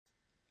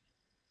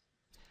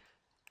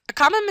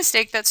common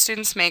mistake that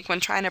students make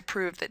when trying to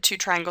prove that two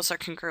triangles are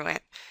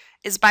congruent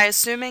is by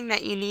assuming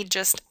that you need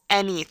just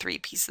any three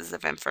pieces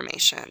of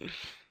information.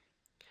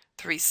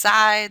 Three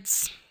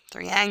sides,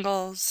 three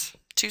angles,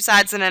 two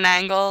sides and an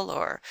angle,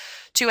 or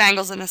two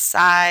angles and a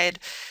side,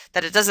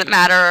 that it doesn't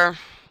matter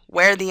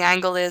where the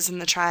angle is in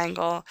the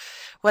triangle,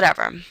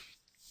 whatever.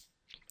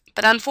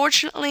 But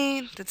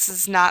unfortunately, this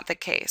is not the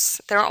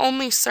case. There are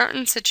only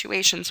certain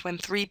situations when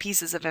three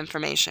pieces of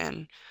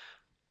information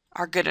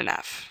are good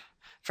enough.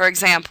 For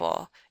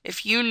example,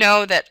 if you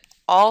know that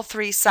all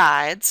three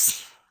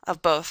sides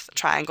of both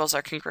triangles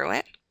are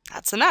congruent,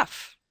 that's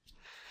enough.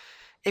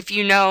 If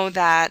you know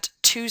that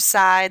two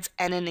sides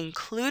and an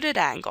included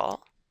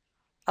angle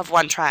of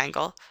one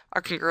triangle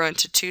are congruent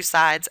to two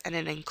sides and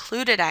an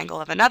included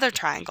angle of another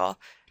triangle,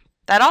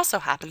 that also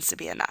happens to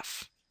be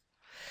enough.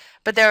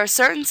 But there are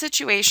certain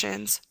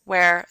situations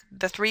where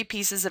the three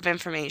pieces of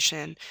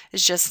information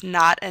is just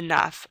not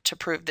enough to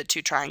prove that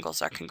two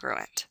triangles are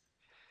congruent.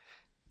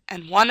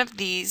 And one of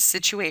these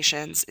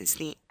situations is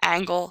the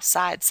angle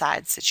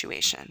side-side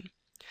situation.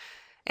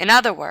 In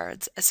other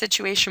words, a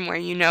situation where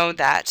you know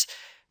that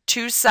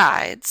two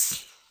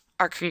sides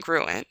are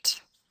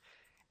congruent,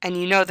 and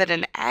you know that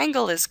an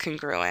angle is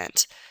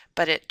congruent,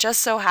 but it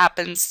just so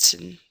happens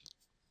to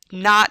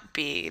not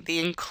be the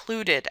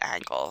included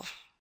angle.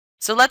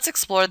 So let's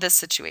explore this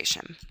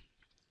situation.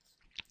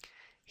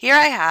 Here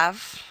I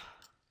have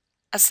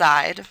a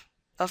side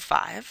of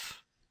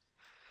 5.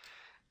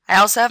 I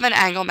also have an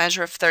angle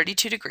measure of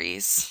 32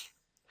 degrees.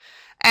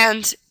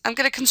 And I'm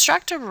going to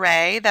construct a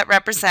ray that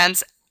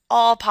represents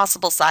all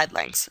possible side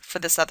lengths for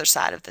this other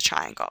side of the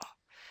triangle.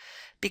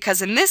 Because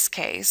in this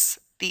case,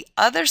 the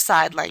other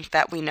side length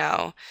that we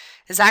know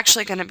is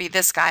actually going to be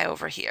this guy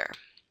over here.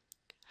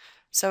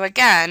 So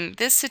again,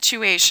 this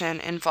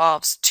situation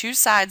involves two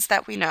sides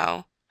that we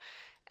know,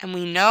 and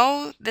we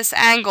know this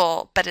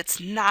angle, but it's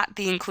not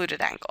the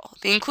included angle.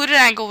 The included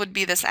angle would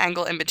be this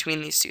angle in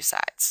between these two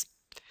sides.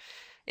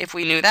 If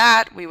we knew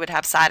that, we would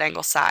have side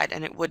angle side,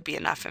 and it would be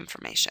enough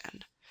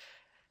information.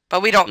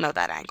 But we don't know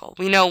that angle.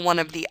 We know one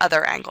of the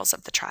other angles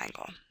of the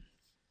triangle.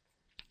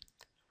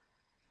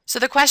 So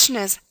the question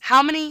is,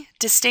 how many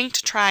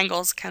distinct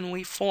triangles can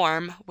we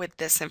form with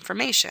this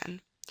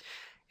information?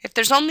 If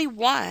there's only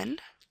one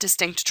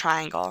distinct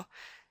triangle,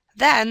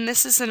 then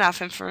this is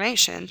enough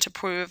information to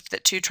prove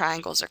that two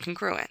triangles are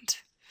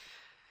congruent.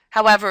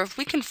 However, if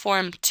we can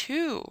form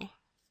two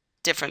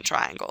different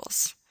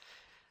triangles,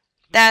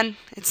 then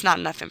it's not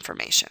enough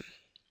information.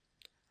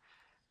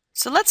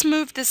 So let's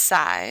move this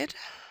side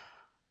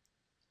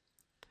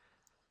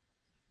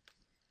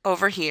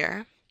over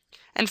here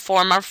and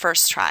form our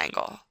first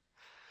triangle.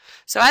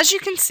 So as you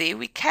can see,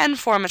 we can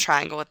form a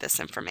triangle with this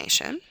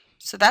information,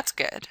 so that's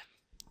good.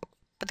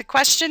 But the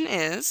question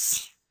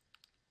is,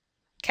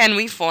 can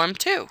we form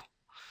two?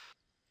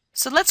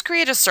 So let's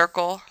create a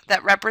circle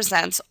that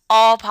represents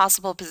all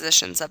possible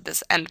positions of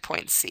this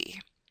endpoint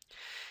C.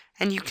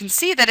 And you can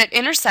see that it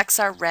intersects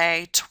our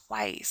ray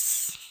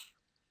twice.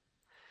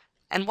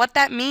 And what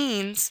that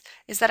means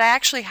is that I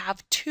actually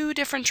have two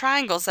different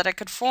triangles that I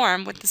could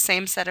form with the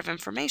same set of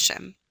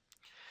information.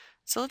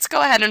 So let's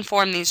go ahead and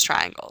form these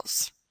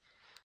triangles.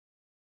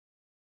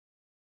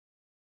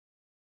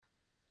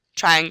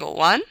 Triangle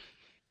 1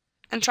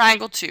 and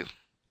triangle 2.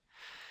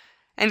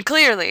 And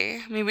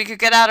clearly, we could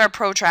get out our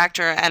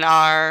protractor and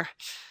our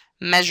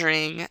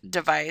measuring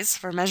device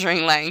for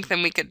measuring length,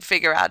 and we could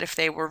figure out if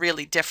they were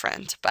really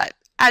different. But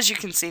as you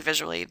can see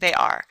visually, they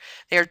are.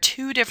 They are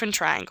two different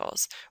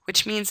triangles,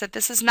 which means that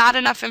this is not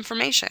enough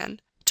information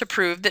to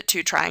prove that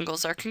two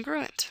triangles are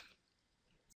congruent.